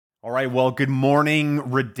All right, well, good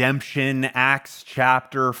morning, Redemption, Acts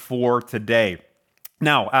chapter 4 today.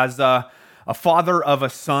 Now, as a father of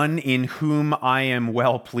a son in whom I am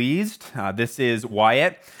well pleased, this is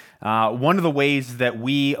Wyatt. One of the ways that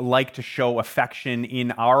we like to show affection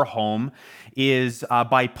in our home is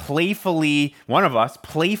by one of us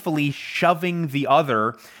playfully shoving the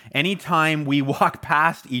other anytime we walk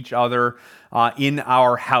past each other in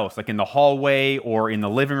our house, like in the hallway or in the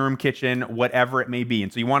living room, kitchen, whatever it may be.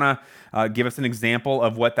 And so you want to give us an example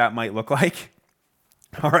of what that might look like?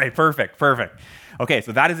 All right, perfect. Okay,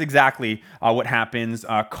 so that is exactly what happens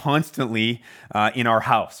constantly in our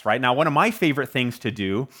house, right? Now, one of my favorite things to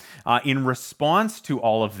do in response to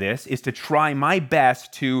all of this is to try my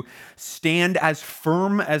best to stand as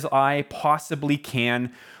firm as I possibly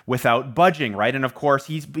can without budging, right? And of course,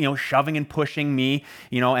 he's shoving and pushing me,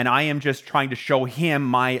 and I am just trying to show him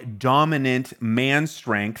my dominant man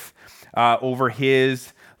strength over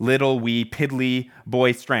his little wee piddly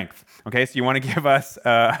boy strength. Okay, so you want to give us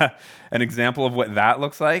an example of what that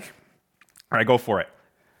looks like? All right, go for it.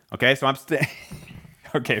 Okay, so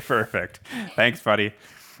okay, perfect. Thanks, buddy.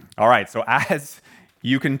 All right, so as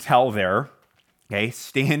you can tell there, okay,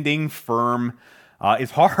 standing firm is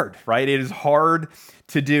hard, right? It is hard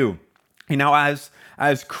to do. Now,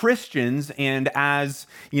 as Christians and as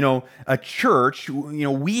a church,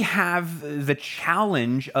 we have the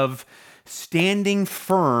challenge of standing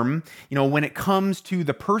firm, when it comes to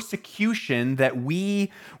the persecution that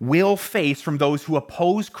we will face from those who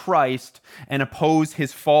oppose Christ and oppose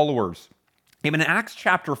his followers. Even in Acts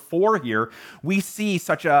chapter 4 here, we see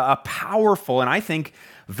such a powerful and I think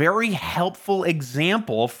very helpful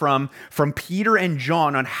example from Peter and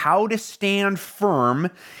John on how to stand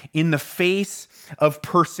firm in the face of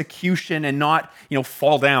persecution and not,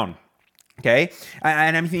 fall down. Okay,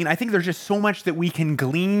 and I think there's just so much that we can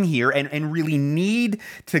glean here, and really need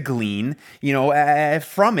to glean,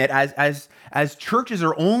 from it as churches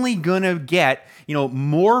are only gonna get,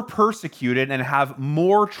 more persecuted and have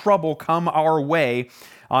more trouble come our way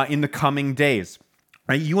in the coming days.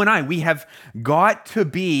 Right? You and I, we have got to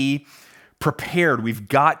be prepared. We've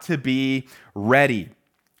got to be ready.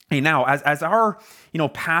 And now, as our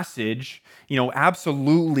passage,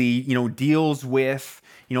 absolutely deals with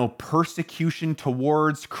persecution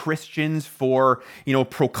towards Christians for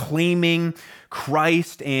proclaiming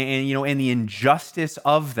Christ and the injustice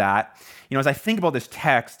of that. As I think about this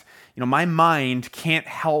text, my mind can't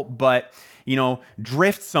help but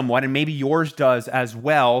drift somewhat, and maybe yours does as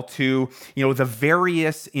well, to the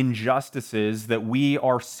various injustices that we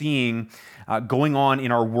are seeing going on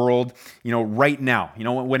in our world right now.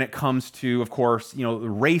 When it comes to, of course,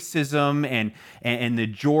 racism and the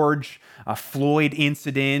George Floyd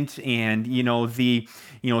incident, and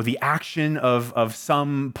the action of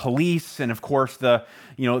some police, and of course the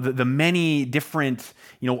many different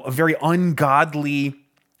very ungodly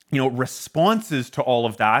responses to all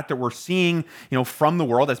of that we're seeing, from the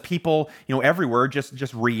world, as people, everywhere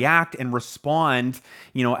just react and respond,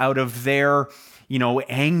 out of their,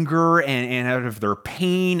 anger and out of their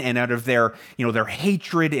pain and out of their, their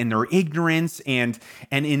hatred and their ignorance and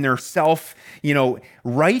in their self,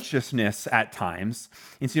 righteousness at times.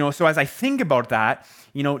 And so as I think about that,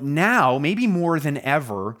 now maybe more than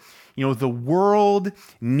ever, the world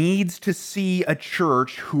needs to see a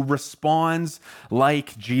church who responds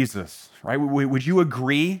like Jesus, right? Would you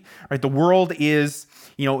agree? Right? The world is,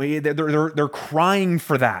 they're crying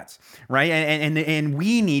for that, right? And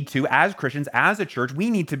we need to, as Christians, as a church, we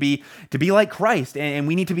need to be like Christ, and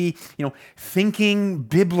we need to be, thinking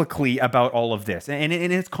biblically about all of this. And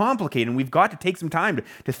it's complicated, and we've got to take some time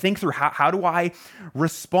to think through how do I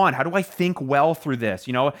respond? How do I think well through this?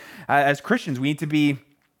 As Christians, we need to be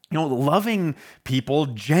loving people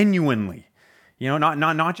genuinely,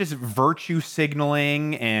 not just virtue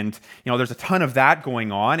signaling, and there's a ton of that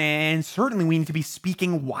going on. And certainly we need to be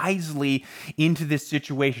speaking wisely into this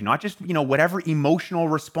situation, not just whatever emotional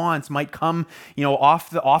response might come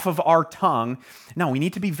off of our tongue. No, we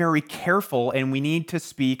need to be very careful, and we need to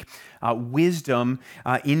speak wisdom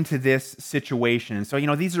into this situation. And so,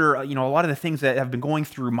 these are, a lot of the things that have been going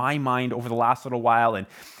through my mind over the last little while,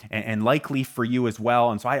 and likely for you as well.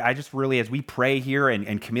 And so I just really, as we pray here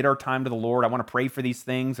and commit our time to the Lord, I want to pray for these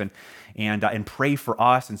things and pray for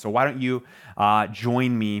us. And so why don't you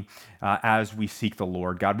join me as we seek the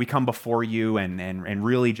Lord. God, we come before you and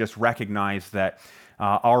really just recognize that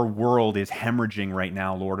our world is hemorrhaging right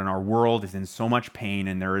now, Lord, and our world is in so much pain,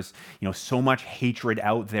 and there is, so much hatred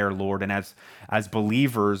out there, Lord. And as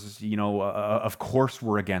believers, of course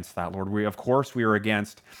we're against that, Lord. Of course we are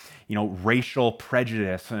against, racial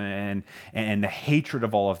prejudice and the hatred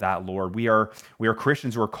of all of that, Lord. We are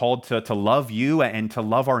Christians who are called to love you and to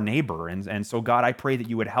love our neighbor. And so, God, I pray that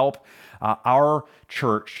you would help our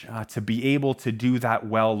church to be able to do that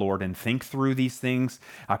well, Lord, and think through these things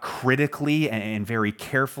critically and very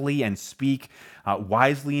carefully and speak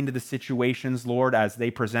wisely into the situations, Lord, as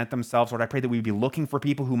they present themselves. Lord, I pray that we'd be looking for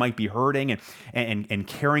people who might be hurting and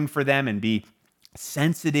caring for them, and be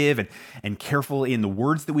sensitive and careful in the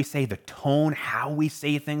words that we say, the tone, how we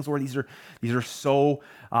say things, Lord. These are so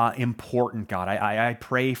important, God. I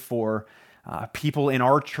pray for people in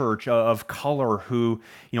our church of color who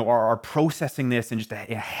are processing this in just a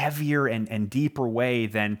heavier and deeper way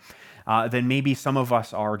than maybe some of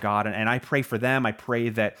us are, God. And I pray for them. I pray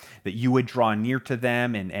that you would draw near to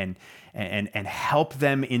them and help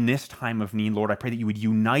them in this time of need, Lord. I pray that you would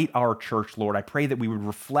unite our church, Lord. I pray that we would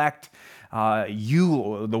reflect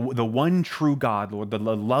you, the one true God, Lord, the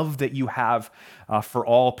love that you have for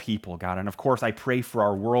all people, God. And of course, I pray for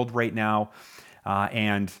our world right now,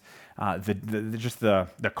 and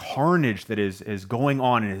the carnage that is going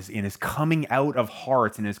on and is coming out of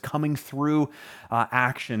hearts and is coming through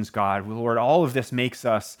actions, God. Lord, all of this makes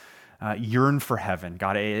us yearn for heaven,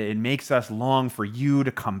 God. It makes us long for you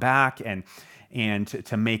to come back and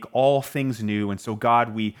to make all things new. And so,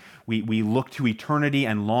 God, we look to eternity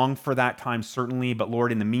and long for that time, certainly. But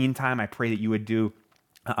Lord, in the meantime, I pray that you would do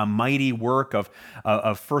a mighty work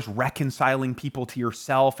of first reconciling people to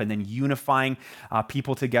yourself and then unifying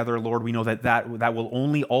people together, Lord. We know that will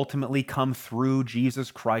only ultimately come through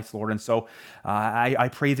Jesus Christ, Lord. And so I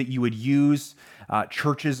pray that you would use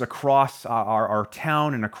churches across our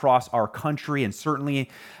town and across our country, and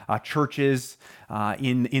certainly churches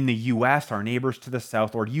in the U.S., our neighbors to the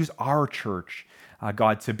south, Lord. Use our church,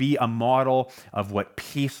 God, to be a model of what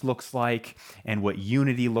peace looks like and what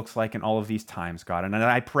unity looks like in all of these times, God. And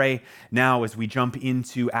I pray now as we jump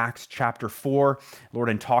into Acts chapter 4, Lord,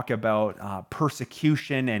 and talk about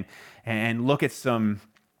persecution and look at some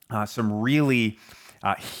really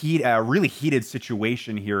really heated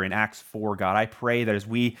situation here in Acts 4, God. I pray that as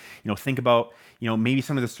we think about maybe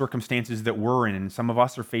some of the circumstances that we're in, and some of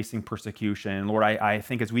us are facing persecution. And Lord, I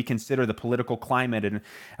think as we consider the political climate and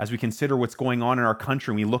as we consider what's going on in our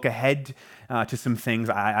country, and we look ahead to some things,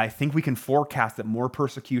 I think we can forecast that more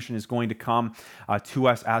persecution is going to come to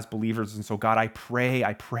us as believers. And so, God, I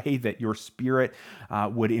pray that your Spirit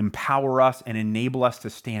would empower us and enable us to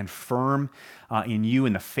stand firm in you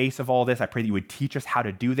in the face of all this. I pray that you would teach us how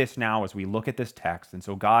to do this now as we look at this text. And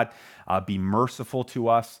so, God, be merciful to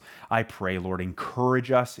us. I pray, Lord,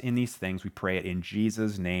 encourage us in these things. We pray it in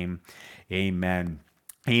Jesus' name. Amen.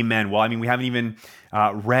 Amen. Well, we haven't even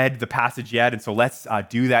read the passage yet, and so let's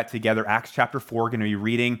do that together. Acts chapter 4, we're going to be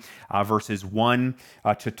reading verses 1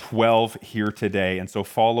 to 12 here today. And so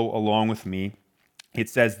follow along with me. It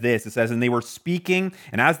says this, and they were speaking,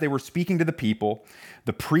 and as they were speaking to the people,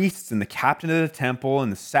 the priests and the captain of the temple and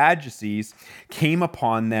the Sadducees came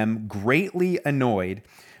upon them greatly annoyed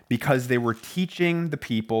because they were teaching the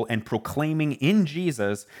people and proclaiming in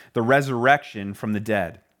Jesus the resurrection from the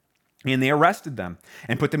dead. And they arrested them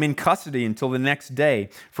and put them in custody until the next day,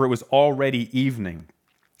 for it was already evening.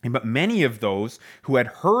 But many of those who had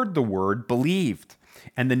heard the word believed,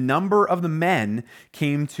 and the number of the men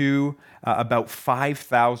came to about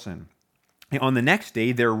 5,000. On the next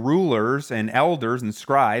day, their rulers and elders and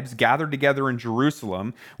scribes gathered together in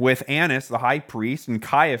Jerusalem with Annas the high priest and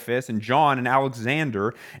Caiaphas and John and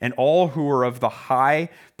Alexander and all who were of the high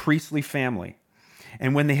priestly family.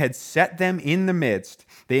 And when they had set them in the midst,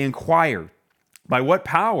 they inquired, "By what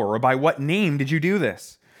power or by what name did you do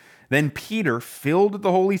this?" Then Peter, filled with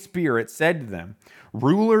the Holy Spirit, said to them,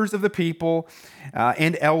 "Rulers of the people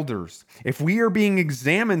and elders, if we are being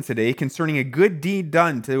examined today concerning a good deed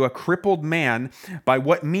done to a crippled man, by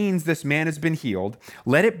what means this man has been healed,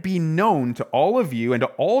 let it be known to all of you and to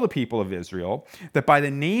all the people of Israel that by the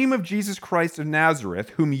name of Jesus Christ of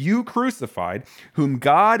Nazareth, whom you crucified, whom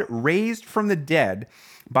God raised from the dead,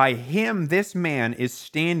 by him this man is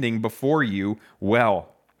standing before you well.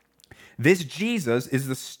 This Jesus is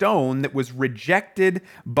the stone that was rejected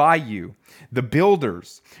by you, the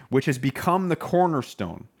builders, which has become the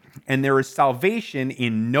cornerstone. And there is salvation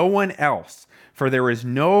in no one else, for there is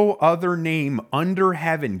no other name under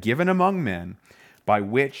heaven given among men by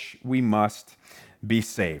which we must be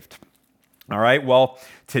saved." All right, well,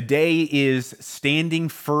 today is Standing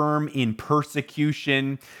Firm in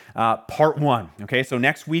Persecution, part 1. Okay, so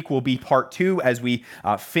next week will be part 2 as we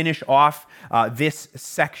finish off this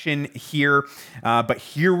section here. But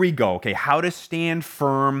here we go. Okay, how to stand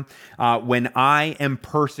firm when I am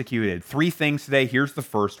persecuted. 3 things today. Here's the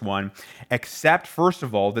first one. Accept, first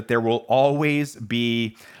of all, that there will always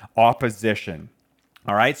be opposition.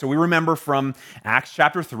 All right, so we remember from Acts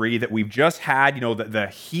chapter 3 that we've just had, the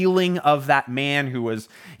healing of that man who was,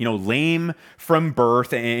 lame from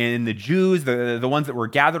birth, and the Jews, the ones that were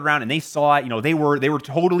gathered around, and they saw it, they were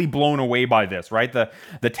totally blown away by this, right? The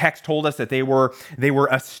text told us that they were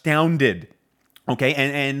astounded. Okay,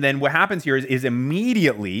 and then what happens here is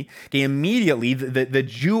immediately the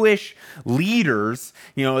Jewish leaders,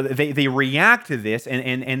 they react to this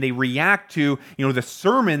and they react to, the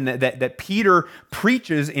sermon that Peter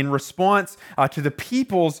preaches in response to the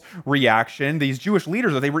people's reaction. These Jewish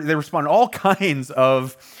leaders, they respond in all kinds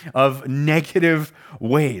of negative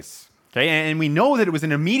ways. Okay, and we know that it was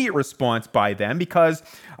an immediate response by them because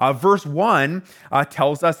verse 1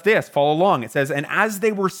 tells us this. Follow along. It says, and as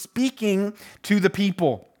they were speaking to the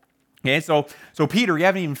people. Okay, so Peter, you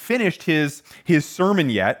haven't even finished his sermon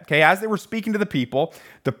yet. Okay, as they were speaking to the people,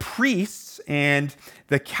 the priests and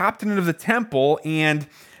the captain of the temple and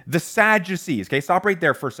the Sadducees. Okay, stop right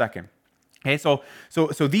there for a second. Okay, so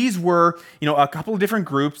these were, a couple of different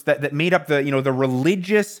groups that made up the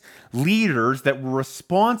religious leaders that were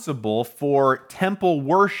responsible for temple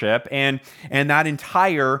worship and that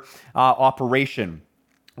entire operation.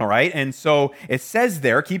 All right, and so it says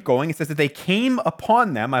there, keep going, it says that they came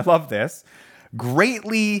upon them, I love this,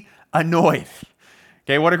 greatly annoyed.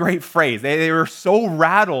 Okay, what a great phrase. They were so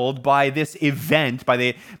rattled by this event, by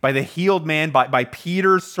the healed man, by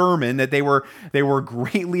Peter's sermon, that they were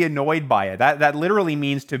greatly annoyed by it. That literally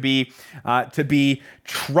means to be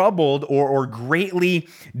troubled or greatly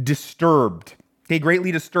disturbed. Okay,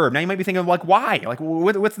 greatly disturbed. Now you might be thinking, why?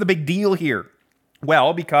 What's the big deal here?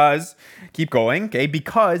 Well, because, keep going, okay,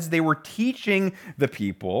 because they were teaching the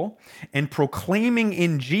people and proclaiming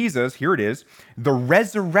in Jesus, here it is, the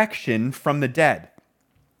resurrection from the dead.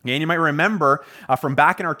 And you might remember from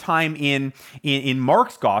back in our time in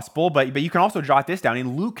Mark's gospel, but you can also jot this down.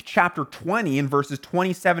 In Luke chapter 20, in verses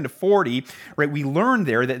 27 to 40, right, we learned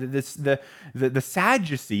there that the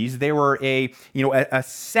Sadducees, they were a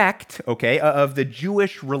sect, okay, of the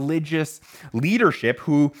Jewish religious leadership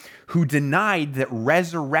who denied that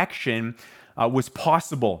resurrection was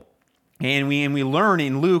possible. And we learn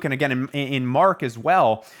in Luke and again in Mark as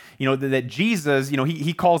well, that Jesus,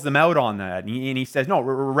 he calls them out on that. And he says, no,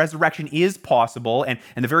 resurrection is possible. And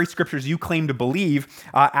the very scriptures you claim to believe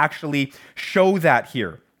actually show that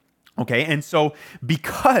here. Okay, and so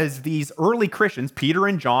because these early Christians, Peter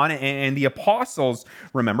and John and the apostles,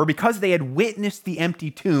 remember, because they had witnessed the empty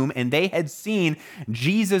tomb and they had seen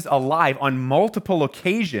Jesus alive on multiple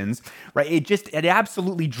occasions, right? It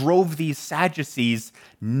absolutely drove these Sadducees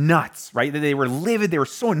nuts, right? They were livid. They were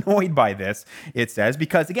so annoyed by this, it says,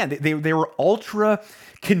 because again, they were ultra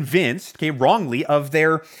convinced, okay, wrongly of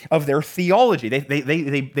their theology.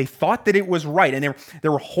 They thought that it was right, and they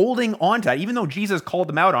were holding on to that, even though Jesus called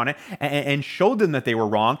them out on it and showed them that they were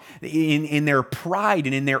wrong. In their pride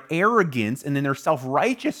and in their arrogance and in their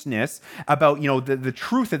self-righteousness about the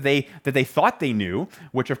truth that they thought they knew,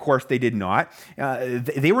 which of course they did not.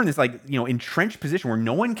 They were in this entrenched position where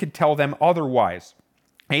no one could tell them otherwise.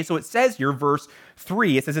 Okay, so it says here, verse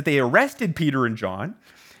 3, it says that they arrested Peter and John,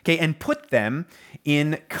 okay, and put them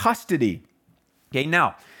in custody. Okay,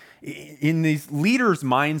 now, in these leaders'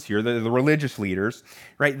 minds here, the religious leaders,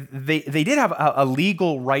 right, they did have a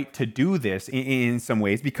legal right to do this in some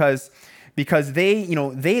ways because they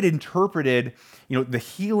had interpreted the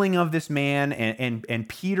healing of this man and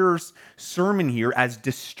Peter's sermon here as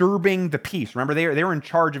disturbing the peace. Remember, they were in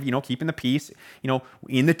charge of keeping the peace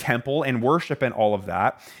in the temple and worship and all of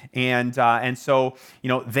that, and so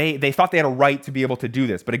they thought they had a right to be able to do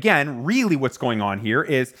this. But again, really, what's going on here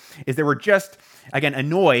is they were just again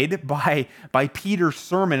annoyed by Peter's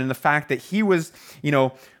sermon and the fact that he was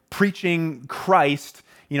preaching Christ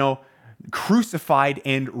crucified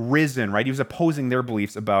and risen, right? He was opposing their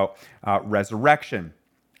beliefs about resurrection.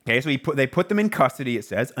 Okay, so they put them in custody, it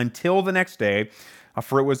says, until the next day,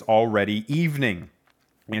 for it was already evening.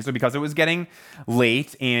 And so because it was getting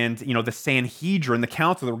late and, the Sanhedrin, the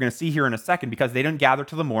council that we're going to see here in a second, because they didn't gather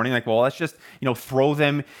till the morning, let's just, throw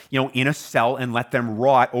them, in a cell and let them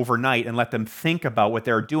rot overnight and let them think about what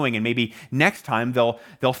they're doing. And maybe next time they'll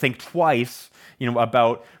think twice,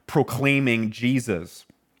 about proclaiming Jesus.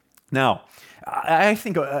 Now, I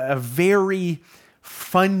think a very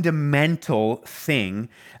fundamental thing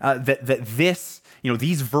that this,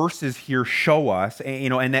 these verses here show us,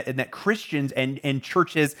 and that Christians and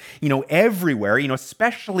churches, everywhere,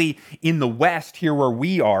 especially in the West here where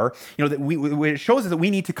we are, that it shows us that we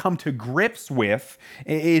need to come to grips with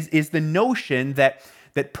is the notion that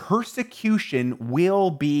persecution will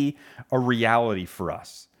be a reality for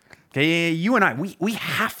us. Okay, you and I, we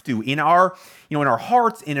have to, in our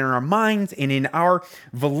hearts and in our minds and in our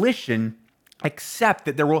volition, accept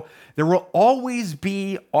that there will always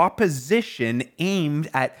be opposition aimed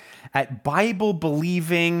at Bible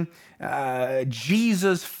believing,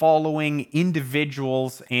 Jesus following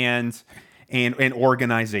individuals and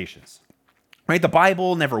organizations. Right? The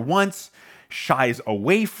Bible never once shies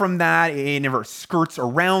away from that. It never skirts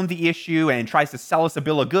around the issue and tries to sell us a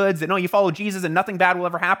bill of goods that, no, you follow Jesus and nothing bad will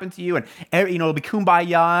ever happen to you, and it'll be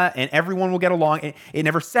kumbaya and everyone will get along. It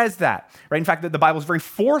never says that, right? In fact, the Bible is very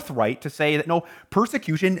forthright to say that no,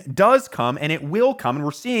 persecution does come and it will come, and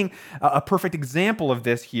we're seeing a perfect example of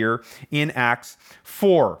this here in Acts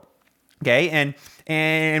 4. Okay,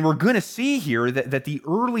 and we're going to see here that the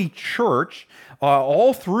early church,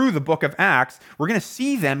 all through the book of Acts, we're going to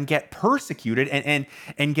see them get persecuted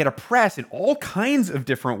and get oppressed in all kinds of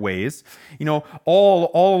different ways,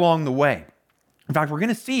 all along the way. In fact, we're going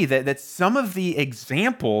to see that some of the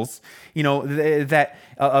examples, that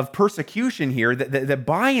of persecution here, that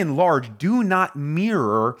by and large do not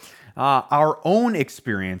mirror our own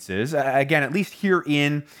experiences. Again, at least here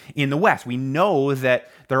in the West, we know that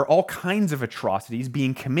there are all kinds of atrocities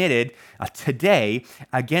being committed today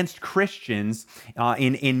against Christians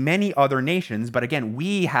in many other nations. But again,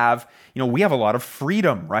 we have a lot of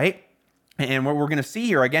freedom, right? And what we're going to see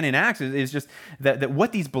here again in Acts is just that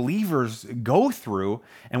what these believers go through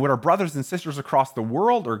and what our brothers and sisters across the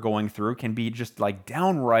world are going through can be just like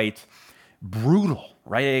downright brutal,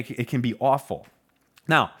 right? It can be awful.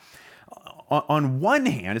 Now, on one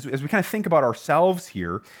hand, as we kind of think about ourselves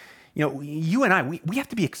here, you and I, we have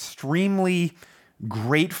to be extremely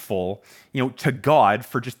grateful, to God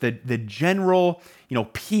for just the general,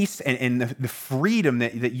 peace and the freedom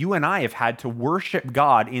that you and I have had to worship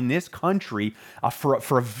God in this country for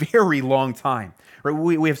a very long time. Right?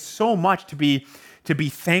 We have so much to be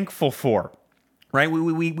thankful for. Right?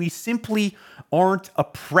 We simply aren't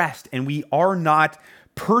oppressed, and we are not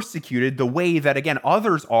persecuted the way that, again,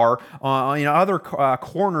 others are in other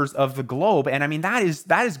corners of the globe. And I mean, that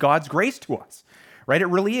is God's grace to us, right? It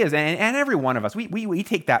really is. And every one of us, we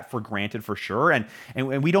take that for granted for sure. And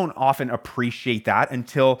we don't often appreciate that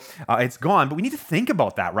until it's gone. But we need to think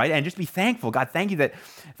about that, right? And just be thankful. God, thank you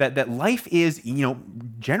that life is,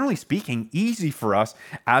 generally speaking, easy for us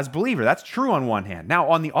as believers. That's true on one hand. Now,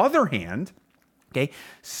 on the other hand, okay,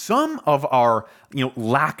 some of our,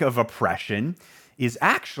 lack of oppression is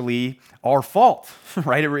actually our fault,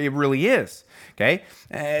 right? It really is. Okay.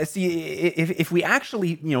 See, if we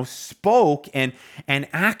actually, spoke and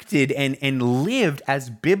acted and lived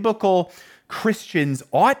as biblical Christians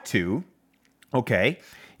ought to, okay,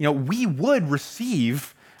 we would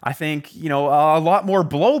receive, I think, a lot more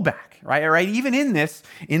blowback, right? Even in this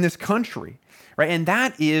country, right? And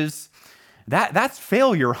that's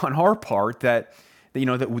failure on our part that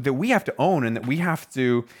we have to own and that we have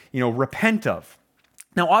to, repent of.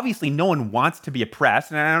 Now, obviously, no one wants to be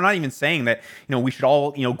oppressed, and I'm not even saying that we should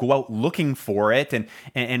all go out looking for it,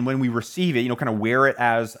 and when we receive it, kind of wear it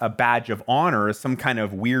as a badge of honor, as some kind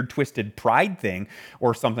of weird, twisted pride thing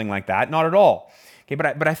or something like that. Not at all. Okay,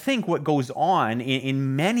 but I think what goes on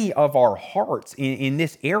in many of our hearts in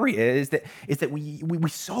this area is that we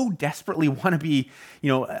so desperately want to be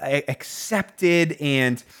accepted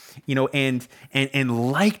and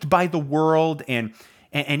liked by the world and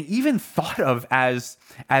even thought of as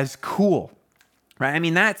cool, right? I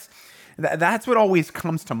mean, that's what always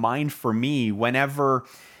comes to mind for me whenever,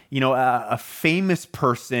 a famous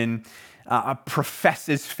person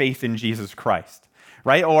professes faith in Jesus Christ,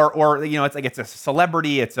 right? Or it's like it's a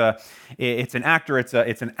celebrity, it's an actor, it's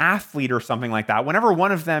an athlete or something like that. Whenever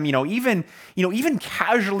one of them, even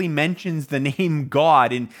casually mentions the name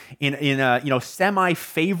God in a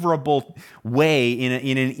semi-favorable way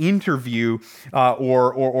in an interview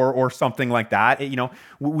or something like that,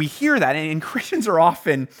 we hear that, and Christians are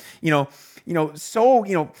often so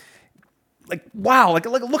like, wow, like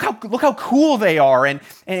look how cool they are, and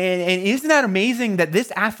isn't that amazing that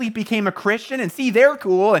this athlete became a Christian, and see, they're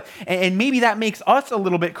cool, and maybe that makes us a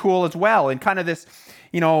little bit cool as well, and kind of this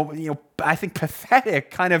I think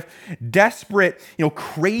pathetic, kind of desperate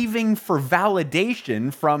craving for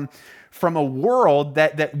validation from a world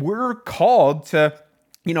that we're called to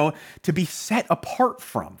be set apart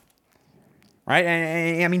from, right?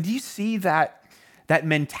 And I mean, do you see that that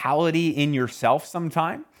mentality in yourself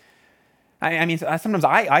sometime? I mean, sometimes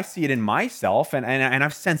I see it in myself, and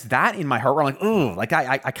I've sensed that in my heart. Where I'm like, oh, like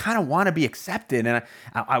I kind of want to be accepted, and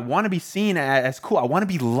I want to be seen as cool. I want to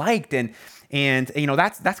be liked, and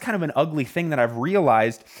that's kind of an ugly thing that I've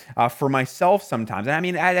realized for myself sometimes. And I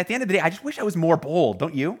mean, at the end of the day, I just wish I was more bold,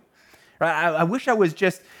 don't you? Right? I wish I was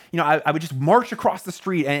just, I would just march across the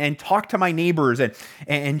street and talk to my neighbors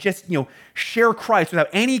and just, share Christ without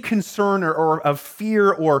any concern or of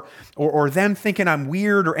fear or them thinking I'm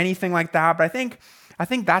weird or anything like that. But I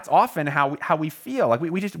think that's often how we feel. Like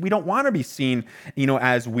we don't want to be seen,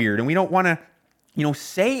 as weird, and we don't want to,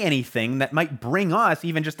 say anything that might bring us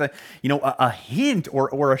even just a hint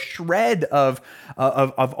or a shred of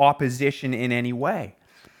opposition in any way.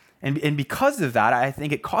 And because of that, I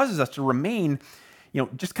think it causes us to remain,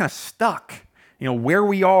 just kind of stuck, where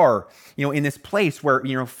we are, in this place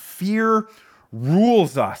where, fear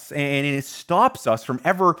rules us and it stops us from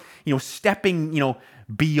ever, stepping,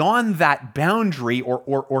 beyond that boundary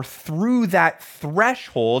or through that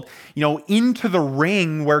threshold, into the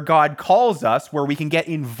ring where God calls us, where we can get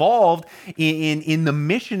involved in the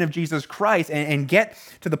mission of Jesus Christ and get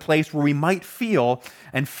to the place where we might feel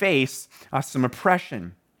and face some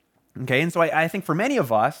oppression. Okay, and so I think for many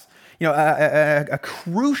of us, a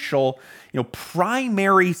crucial,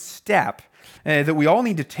 primary step that we all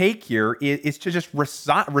need to take here is to just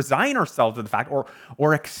resign ourselves to the fact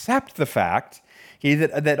or accept the fact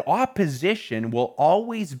that opposition will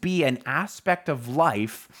always be an aspect of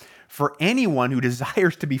life for anyone who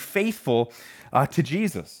desires to be faithful to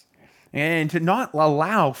Jesus, and to not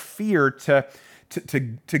allow fear to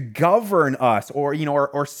govern us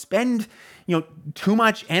or spend too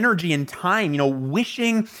much energy and time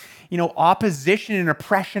wishing opposition and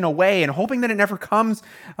oppression away and hoping that it never comes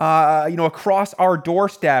across our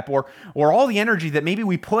doorstep, or all the energy that maybe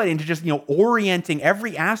we put into just orienting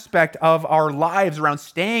every aspect of our lives around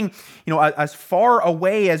staying as far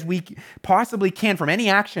away as we possibly can from any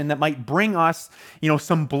action that might bring us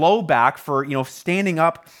some blowback for standing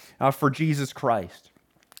up for Jesus Christ.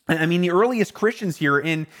 I mean, the earliest Christians here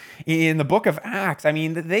in the book of Acts, I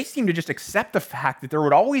mean, they seem to just accept the fact that there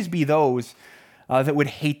would always be those that would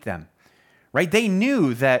hate them, right? They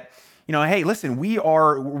knew that, hey, listen,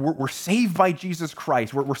 we're saved by Jesus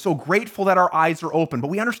Christ. We're so grateful that our eyes are open, but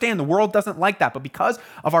we understand the world doesn't like that. But because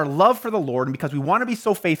of our love for the Lord, and because we want to be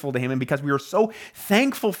so faithful to Him, and because we are so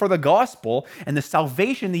thankful for the gospel and the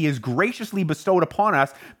salvation that He has graciously bestowed upon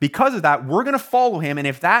us, because of that, we're going to follow Him. And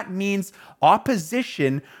if that means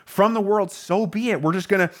opposition from the world, so be it. We're just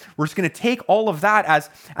gonna take all of that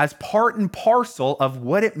as part and parcel of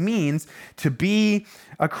what it means to be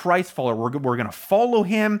a Christ follower. We're gonna follow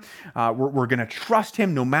Him. We're gonna trust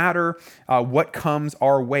Him no matter what comes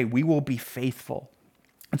our way. We will be faithful.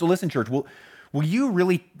 And so, listen, church. Will you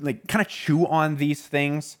really kind of chew on these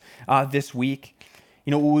things this week?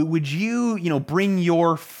 Would you bring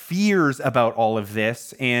your fears about all of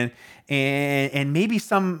this and maybe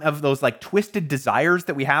some of those twisted desires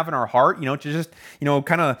that we have in our heart, to just,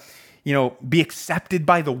 kind of, be accepted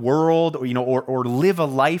by the world, or live a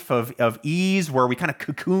life of ease where we kind of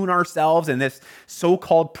cocoon ourselves in this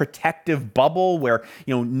so-called protective bubble where,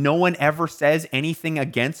 no one ever says anything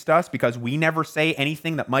against us because we never say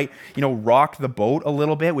anything that might, rock the boat a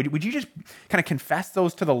little bit. Would you just kind of confess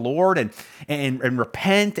those to the Lord and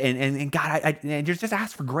repent and God, I just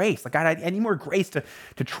ask for grace. Like, God, I need more grace to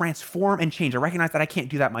transform and change. I recognize that I can't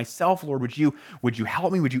do that myself. Lord, would you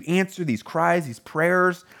help me? Would you answer these cries, these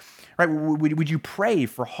prayers? Right? Would you pray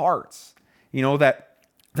for hearts, that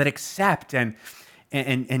accept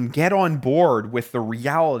and get on board with the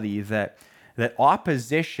reality that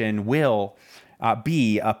opposition will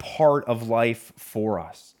be a part of life for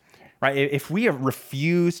us, right? If we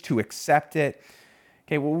refuse to accept it,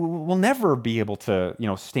 okay, we'll never be able to,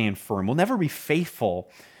 stand firm. We'll never be faithful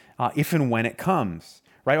if and when it comes,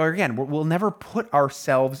 right? Or again, we'll never put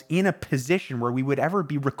ourselves in a position where we would ever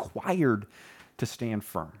be required to stand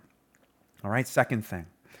firm. All right, second thing,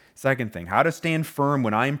 how to stand firm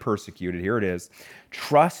when I'm persecuted. Here it is.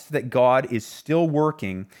 Trust that God is still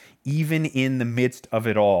working even in the midst of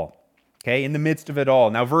it all. Okay, in the midst of it all.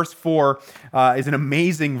 Now, verse 4 is an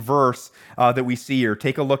amazing verse that we see here.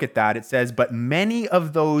 Take a look at that. It says, but many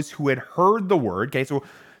of those who had heard the word, okay, so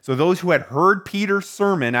those who had heard Peter's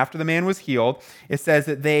sermon after the man was healed, it says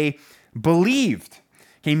that they believed.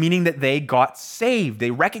 Okay, meaning that they got saved.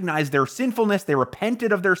 They recognized their sinfulness. They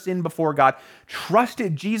repented of their sin before God,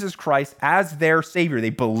 trusted Jesus Christ as their Savior.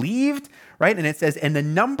 They believed, right? And it says, and the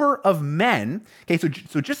number of men, okay,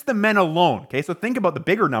 so just the men alone, okay, so think about the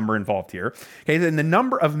bigger number involved here, okay, then the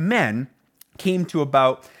number of men came to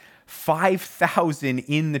about 5,000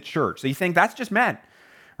 in the church. So you think that's just men,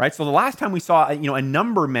 right? So the last time we saw a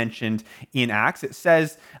number mentioned in Acts, it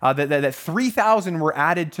says that 3,000 were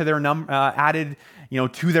added to their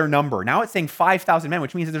to their number. Now it's saying 5,000 men,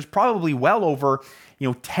 which means that there's probably well over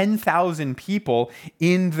 10,000 people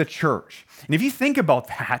in the church. And if you think about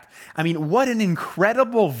that, I mean, what an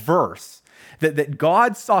incredible verse that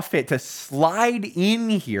God saw fit to slide in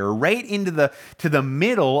here right into the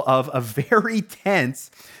middle of a very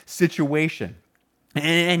tense situation.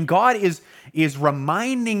 And God is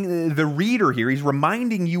reminding the reader here, he's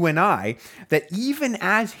reminding you and I that even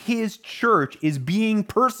as his church is being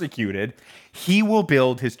persecuted, he will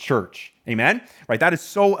build his church. Amen? Right? That is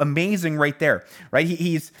so amazing right there. Right?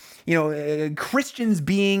 He's, Christians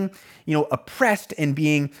being, oppressed and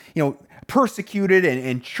being, persecuted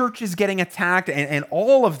and churches getting attacked and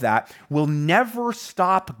all of that will never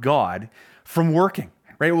stop God from working.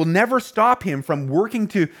 Right? It will never stop him from working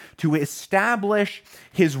to establish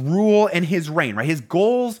his rule and his reign. Right? His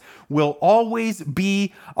goals will always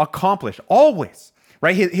be accomplished. Always.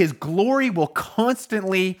 Right? His glory will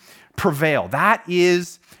constantly prevail. That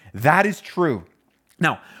is true.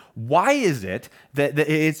 Now, why is it that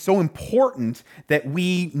it's so important that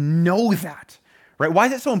we know that? Right? Why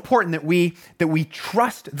is it so important that we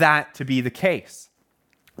trust that to be the case?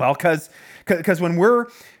 Well, because when we're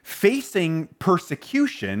facing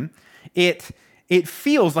persecution, it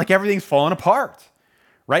feels like everything's falling apart,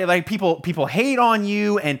 right? Like people hate on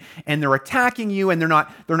you and they're attacking you and they're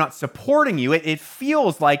not supporting you. It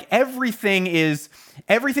feels like everything is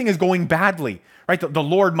going badly, right? The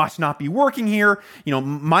Lord must not be working here.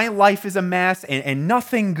 My life is a mess and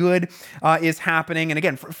nothing good is happening. And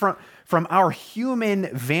again, from our human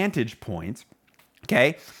vantage point,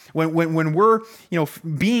 okay, when we're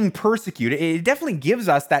being persecuted, it definitely gives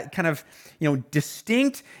us that kind of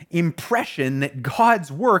distinct impression that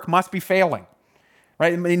God's work must be failing,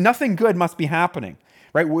 right? I mean, nothing good must be happening,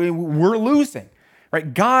 right? We're losing,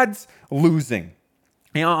 right? God's losing.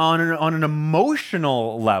 On an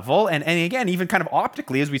emotional level, and again, even kind of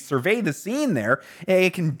optically, as we survey the scene there,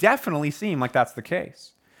 it can definitely seem like that's the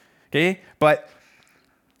case. Okay, but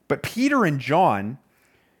Peter and John,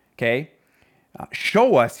 okay,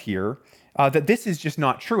 show us here that this is just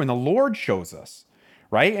not true, and the Lord shows us,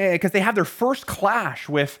 right? Because they have their first clash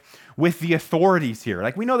with the authorities here.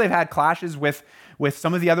 Like we know they've had clashes with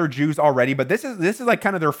some of the other Jews already, but this is like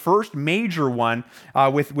kind of their first major one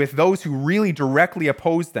with those who really directly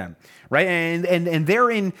oppose them, right? And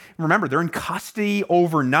they're in custody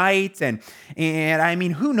overnight, and I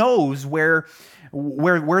mean, who knows where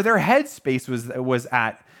their headspace was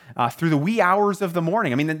at through the wee hours of the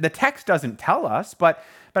morning. I mean, the text doesn't tell us, but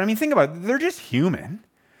I mean, think about it. They're just human,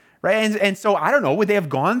 right? And so I don't know, would they have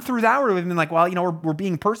gone through that? Or would they have been like, well, we're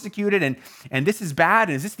being persecuted and this is bad.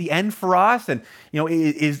 And is this the end for us? And,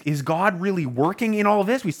 is God really working in all of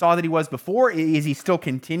this? We saw that he was before. Is he still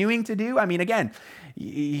continuing to do? I mean, again,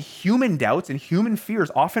 human doubts and human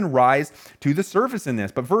fears often rise to the surface in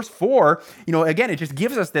this. But verse 4, again, it just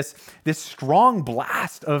gives us this strong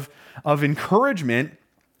blast of encouragement,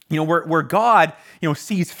 where God,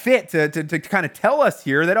 sees fit to kind of tell us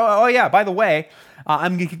here that, oh yeah, by the way,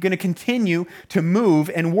 I'm going to continue to move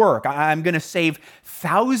and work. I'm going to save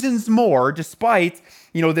thousands more despite,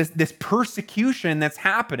 this persecution that's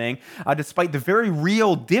happening, despite the very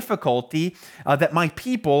real difficulty that my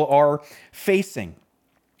people are facing.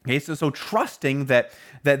 Okay, so trusting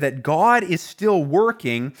that God is still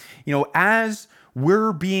working, as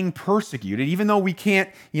we're being persecuted, even though we can't,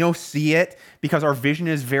 see it because our vision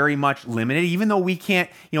is very much limited, even though we can't,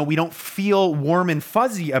 we don't feel warm and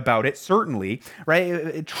fuzzy about it, certainly,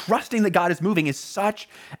 right? Trusting that God is moving is such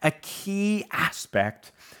a key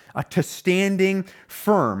aspect to standing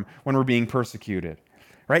firm when we're being persecuted,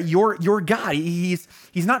 right? Your God, he's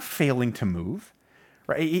not failing to move.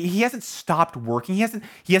 Right? He hasn't stopped working.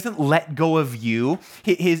 He hasn't let go of you.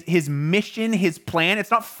 His mission, his plan,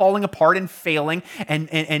 it's not falling apart and failing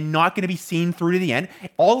and not going to be seen through to the end.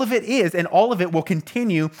 All of it is, and all of it will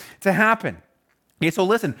continue to happen. Okay, so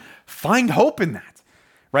listen, find hope in that.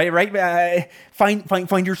 Right?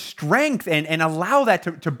 Find your strength and allow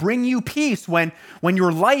that to bring you peace when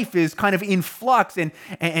your life is kind of in flux and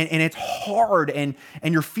it's hard and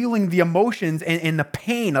you're feeling the emotions and the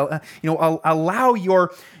pain. Allow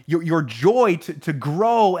your joy to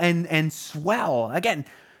grow and swell. Again,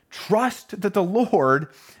 trust that the Lord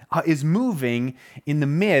is moving in the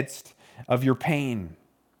midst of your pain.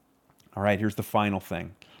 All right, here's the final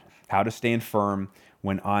thing: how to stand firm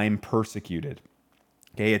when I'm persecuted.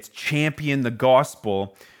 Okay, it's champion the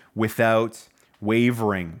gospel without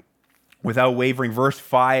wavering. without wavering. Verse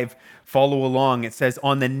 5, follow along. It says,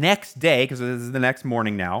 on the next day, because this is the next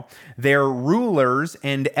morning now, their rulers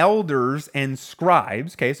and elders and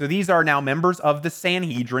scribes, okay, so these are now members of the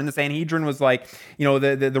Sanhedrin. The Sanhedrin was like,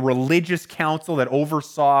 the religious council that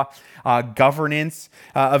oversaw governance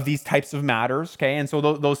of these types of matters, okay, and so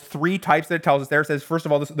those three types that it tells us there, it says, first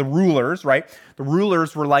of all, the rulers, right? The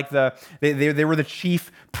rulers were like they were the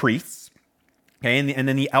chief priests, okay, and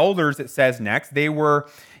then the elders, it says next, they were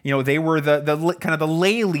the kind of the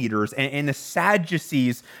lay leaders, and the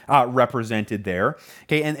Sadducees represented there.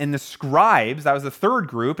 Okay, and the scribes, that was the third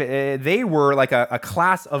group. They were like a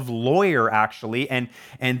class of lawyer actually, and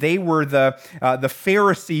they were the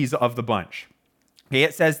Pharisees of the bunch. Okay,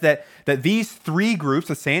 it says that these three groups,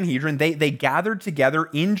 the Sanhedrin, they gathered together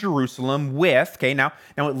in Jerusalem with, okay, now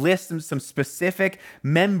it lists some specific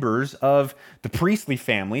members of the priestly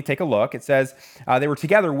family. Take a look. It says they were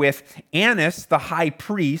together with Annas, the high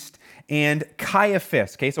priest, and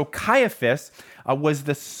Caiaphas. Okay, so Caiaphas was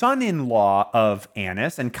the son-in-law of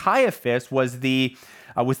Annas, and Caiaphas was the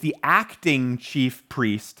acting chief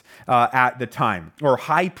priest at the time, or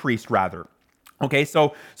high priest rather. Okay,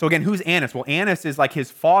 so again, who's Annas? Well, Annas is like his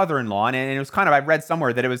father-in-law, and it was kind of, I read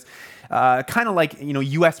somewhere that it was kind of like,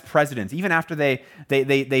 U.S. presidents. Even after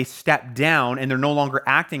they step down and they're no longer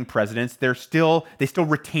acting presidents, they still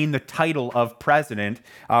retain the title of president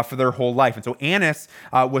for their whole life. And so Annas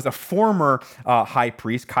was a former high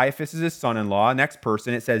priest. Caiaphas is his son-in-law. Next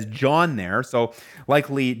person, it says John there. So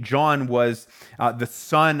likely John was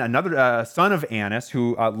another son of Annas,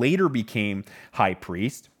 who later became high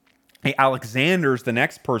priest. Hey, Alexander's the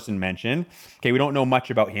next person mentioned. Okay, we don't know much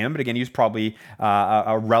about him, but again, he's probably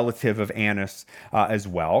a relative of Annas as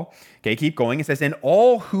well. Okay, keep going. It says, and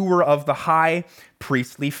all who were of the high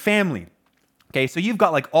priestly family. Okay, so you've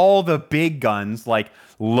got like all the big guns, like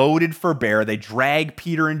loaded for bear. They drag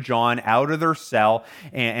Peter and John out of their cell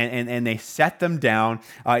and they set them down.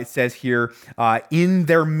 It says here, in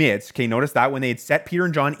their midst. Okay, notice that when they had set Peter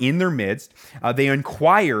and John in their midst, they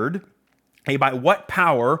inquired, hey, by what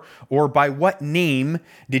power or by what name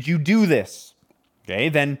did you do this? Okay,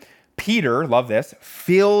 then Peter, love this,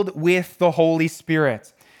 filled with the Holy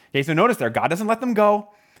Spirit. Okay, so notice there, God doesn't let them go,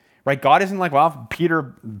 right? God isn't like, well,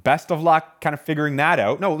 Peter, best of luck kind of figuring that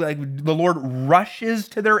out. No, like the Lord rushes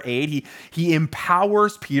to their aid. He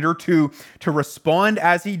empowers Peter to respond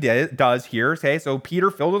as he does here. Okay, so Peter,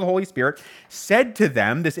 filled with the Holy Spirit, said to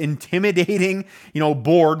them, this intimidating,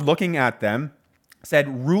 board looking at them,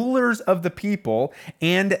 said, rulers of the people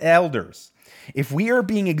and elders, if we are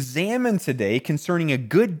being examined today concerning a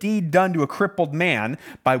good deed done to a crippled man,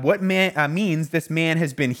 by what means this man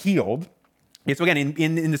has been healed. Okay, so again,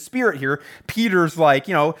 in the spirit here, Peter's like,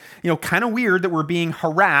 kind of weird that we're being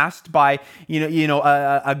harassed by,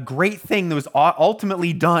 a great thing that was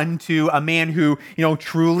ultimately done to a man who,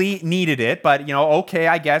 truly needed it. But, okay,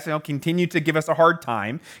 I guess, continue to give us a hard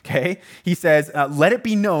time. Okay. He says, let it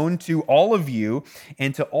be known to all of you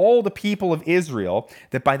and to all the people of Israel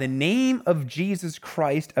that by the name of Jesus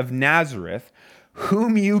Christ of Nazareth,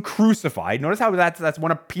 whom you crucified. Notice how that's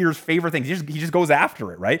one of Peter's favorite things. He just goes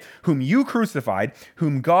after it, right? Whom you crucified,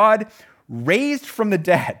 whom God raised from the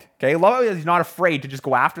dead. Okay, love it. He's not afraid to just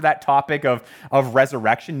go after that topic of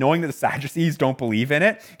resurrection, knowing that the Sadducees don't believe in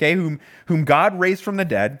it. Okay, whom God raised from the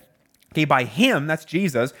dead. Okay, by him, that's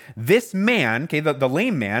Jesus, this man, okay, the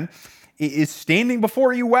lame man, is standing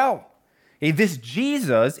before you well. This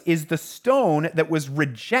Jesus is the stone that was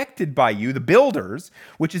rejected by you, the builders,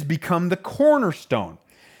 which has become the cornerstone.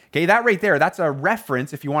 Okay, that right there, that's a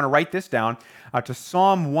reference, if you want to write this down, to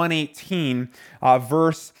Psalm 118,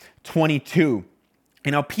 verse 22.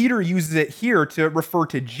 And now Peter uses it here to refer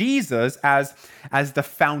to Jesus as the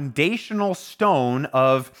foundational stone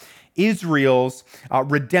of Israel's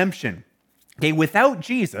redemption. Okay, without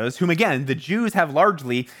Jesus, whom again, the Jews have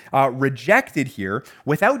largely rejected here,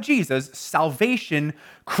 without Jesus, salvation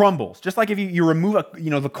crumbles. Just like if you remove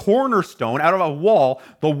the cornerstone out of a wall,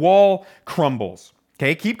 the wall crumbles.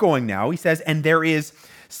 Okay, keep going now. He says, and there is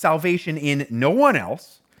salvation in no one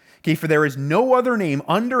else. Okay, for there is no other name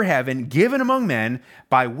under heaven given among men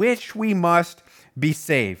by which we must be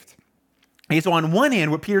saved. Okay, so on one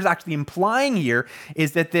hand, what Peter's actually implying here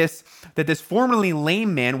is that this formerly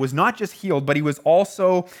lame man was not just healed, but he was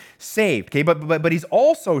also saved. Okay, but he's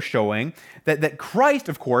also showing that Christ,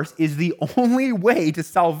 of course, is the only way to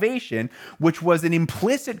salvation, which was an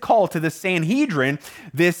implicit call to the Sanhedrin,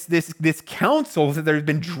 this council that they've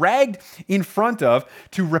been dragged in front of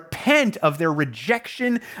to repent of their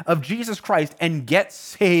rejection of Jesus Christ and get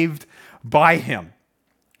saved by him.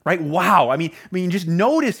 right? Wow. I mean, just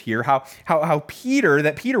notice here how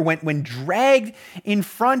Peter went when dragged in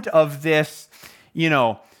front of this,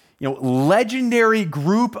 legendary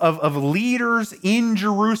group of leaders in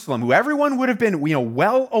Jerusalem, who everyone would have been,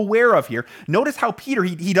 well aware of here. Notice how Peter,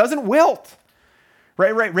 he doesn't wilt,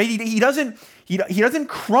 right? He doesn't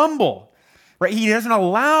crumble. Right? He doesn't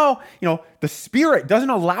allow, the Spirit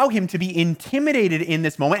doesn't allow him to be intimidated in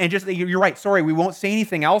this moment. And just, you're right, sorry, we won't say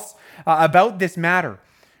anything else about this matter.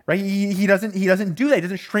 Right? He doesn't do that. He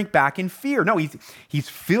doesn't shrink back in fear. No, he's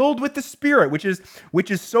filled with the Spirit, which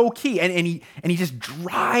is so key. And he just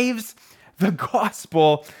drives the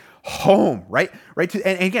gospel home, right?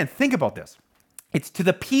 And again, think about this. It's to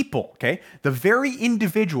the people, okay? The very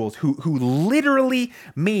individuals who literally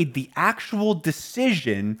made the actual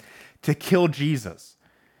decision to kill Jesus.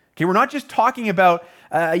 Okay, we're not just talking about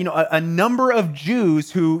a number of Jews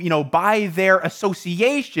who, by their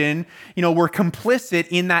association, were complicit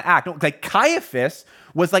in that act. No, like Caiaphas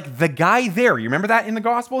was like the guy there. You remember that in the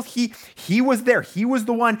Gospels? He was there. He was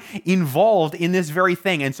the one involved in this very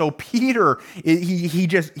thing. And so Peter,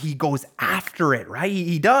 he goes after it, right?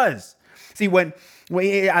 He does. See,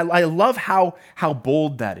 I love how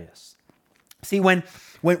bold that is. See, when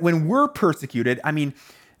we're persecuted, I mean,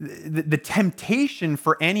 the temptation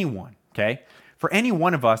for anyone, okay, for any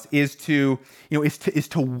one of us is to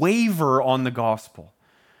waver on the gospel,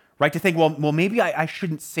 right? To think, well, maybe I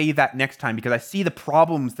shouldn't say that next time because I see the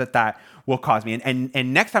problems that will cause me,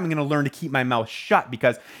 and next time I'm going to learn to keep my mouth shut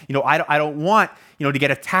because I don't want to get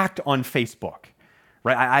attacked on Facebook.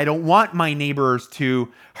 Right? I don't want my neighbors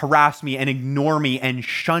to harass me and ignore me and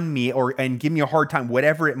shun me and give me a hard time,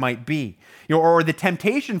 whatever it might be. Or the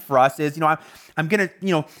temptation for us is, I'm going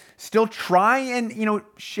to, still try and,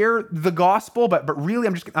 share the gospel, but really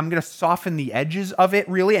I'm going to soften the edges of it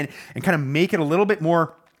really and kind of make it a little bit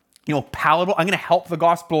more palatable. I'm going to help the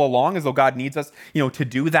gospel along as though God needs us, to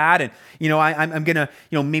do that. And, I'm going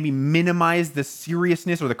to, maybe minimize the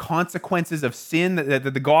seriousness or the consequences of sin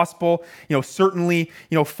that the gospel, certainly,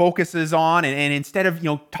 focuses on. And instead of,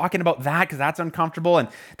 talking about that because that's uncomfortable and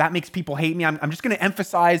that makes people hate me, I'm just going to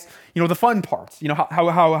emphasize, the fun parts,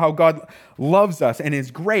 how God loves us and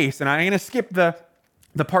his grace. And I'm going to skip the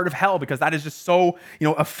part of hell because that is just so,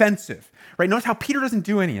 offensive, right? Notice how Peter doesn't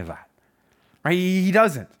do any of that. Right? He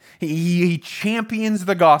doesn't. He champions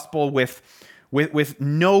the gospel with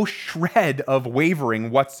no shred of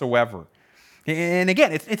wavering whatsoever. And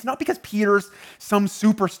again, it's not because Peter's some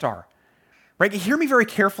superstar. Right? Hear me very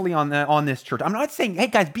carefully on this, church. I'm not saying, hey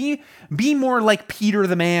guys, be more like Peter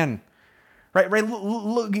the man. Right?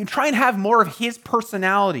 Look, try and have more of his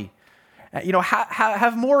personality.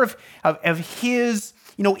 Have more of his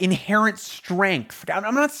inherent strength.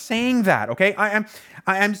 I'm not saying that. Okay?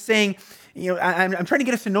 I'm saying. I'm trying to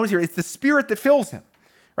get us to notice here, it's the Spirit that fills him,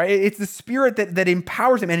 right? It's the Spirit that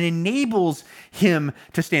empowers him and enables him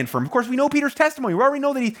to stand firm. Of course, we know Peter's testimony. We already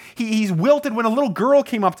know that he's wilted when a little girl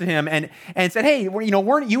came up to him and said, hey,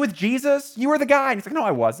 weren't you with Jesus? You were the guy. And he's like, no,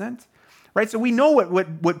 I wasn't, right? So we know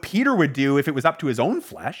what Peter would do if it was up to his own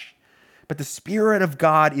flesh, but the Spirit of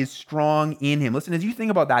God is strong in him. Listen, as you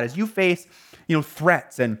think about that, as you face,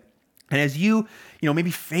 threats and as you,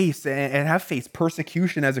 maybe face and have faced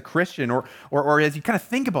persecution as a Christian, or as you kind of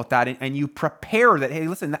think about that and you prepare that, hey,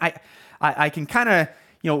 listen, I can kind of,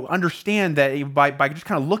 understand that by just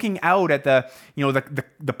kind of looking out at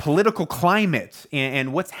the political climate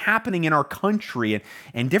and what's happening in our country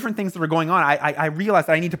and different things that are going on, I realize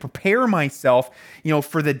that I need to prepare myself,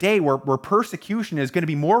 for the day where persecution is going to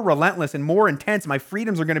be more relentless and more intense. My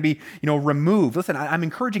freedoms are going to be, removed. Listen, I'm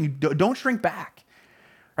encouraging you, don't shrink back.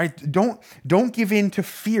 Right? Don't give in to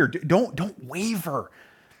fear. Don't waver.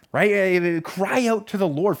 Right? Cry out to the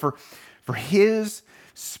Lord for his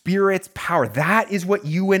Spirit's power. That is what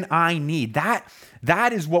you and I need. That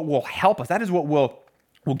is what will help us. That is what will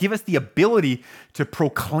give us the ability to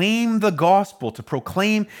proclaim the gospel, to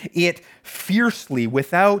proclaim it fiercely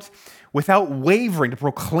without wavering, to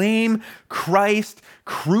proclaim Christ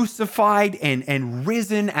crucified and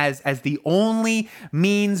risen as the only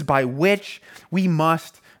means by which we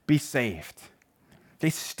must be saved. Okay,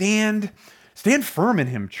 stand firm in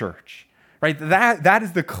him, church. Right? That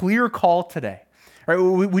is the clear call today. Right?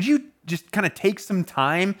 Would you just kind of take some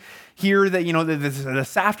time here that,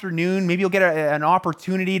 this afternoon, maybe you'll get an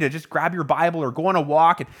opportunity to just grab your Bible or go on a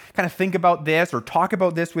walk and kind of think about this or talk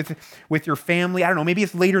about this with your family. I don't know, maybe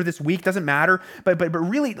it's later this week, doesn't matter. But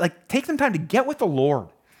really, like, take some time to get with the Lord,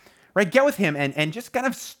 right? Get with him and just kind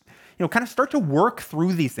of start to work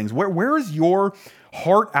through these things. Where is your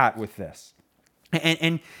heart at with this?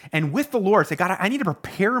 And with the Lord, say, God, I need to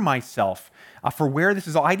prepare myself for where this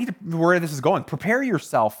is. Where this is going. Prepare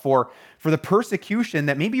yourself for the persecution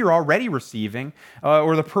that maybe you're already receiving,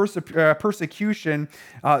 or the persecution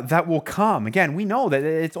that will come. Again, we know that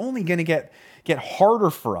it's only going to get harder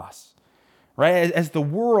for us, right? As the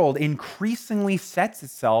world increasingly sets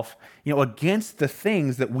itself, against the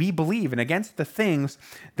things that we believe and against the things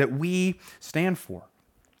that we stand for.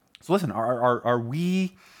 So listen, are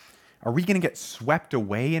we going to get swept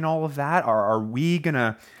away in all of that? Are we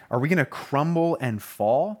going to crumble and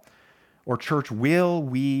fall? Or church, will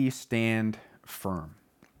we stand firm?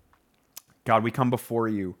 God, we come before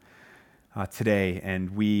you today,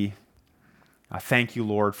 and we thank you,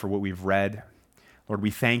 Lord, for what we've read. Lord,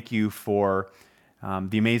 we thank you for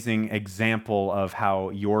the amazing example of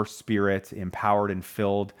how your Spirit empowered and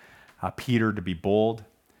filled Peter to be bold,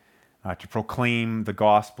 to proclaim the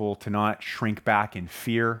gospel, to not shrink back in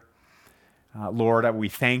fear. Lord, we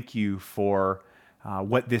thank you for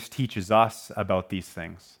what this teaches us about these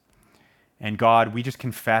things. And God, we just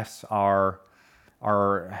confess the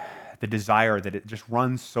desire that it just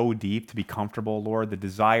runs so deep to be comfortable, Lord, the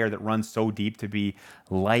desire that runs so deep to be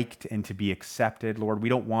liked and to be accepted. Lord, we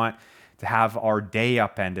don't want to have our day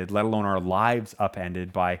upended, let alone our lives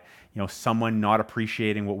upended by, someone not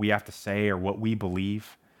appreciating what we have to say or what we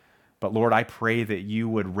believe. But Lord, I pray that you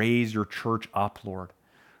would raise your church up, Lord.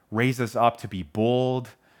 Raise us up to be bold,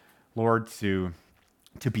 Lord, to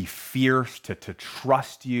be fierce, to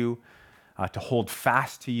trust you, to hold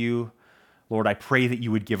fast to you. Lord, I pray that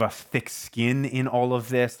you would give us thick skin in all of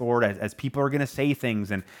this, Lord, as people are going to say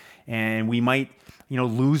things and we might,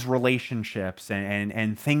 lose relationships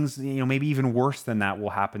and things, maybe even worse than that will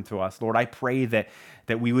happen to us. Lord, I pray that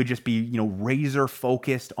we would just be, razor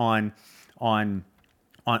focused on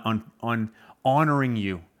honoring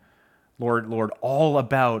you. Lord, all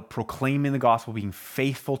about proclaiming the gospel, being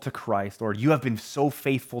faithful to Christ. Lord, you have been so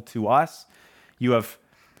faithful to us. You have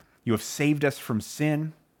saved us from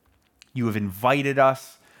sin. You have invited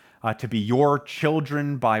us to be your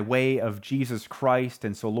children by way of Jesus Christ.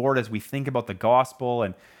 And so, Lord, as we think about the gospel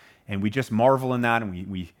and we just marvel in that, and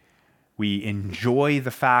we enjoy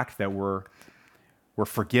the fact that we're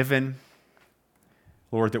forgiven,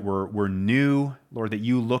 Lord, that we're new, Lord, that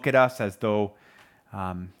you look at us as though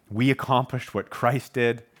we accomplished what Christ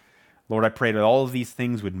did. Lord, I pray that all of these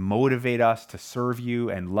things would motivate us to serve you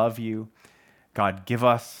and love you. God, give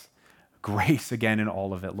us grace again in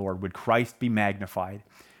all of it, Lord. Would Christ be magnified?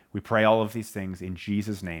 We pray all of these things in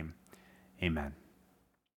Jesus' name. Amen.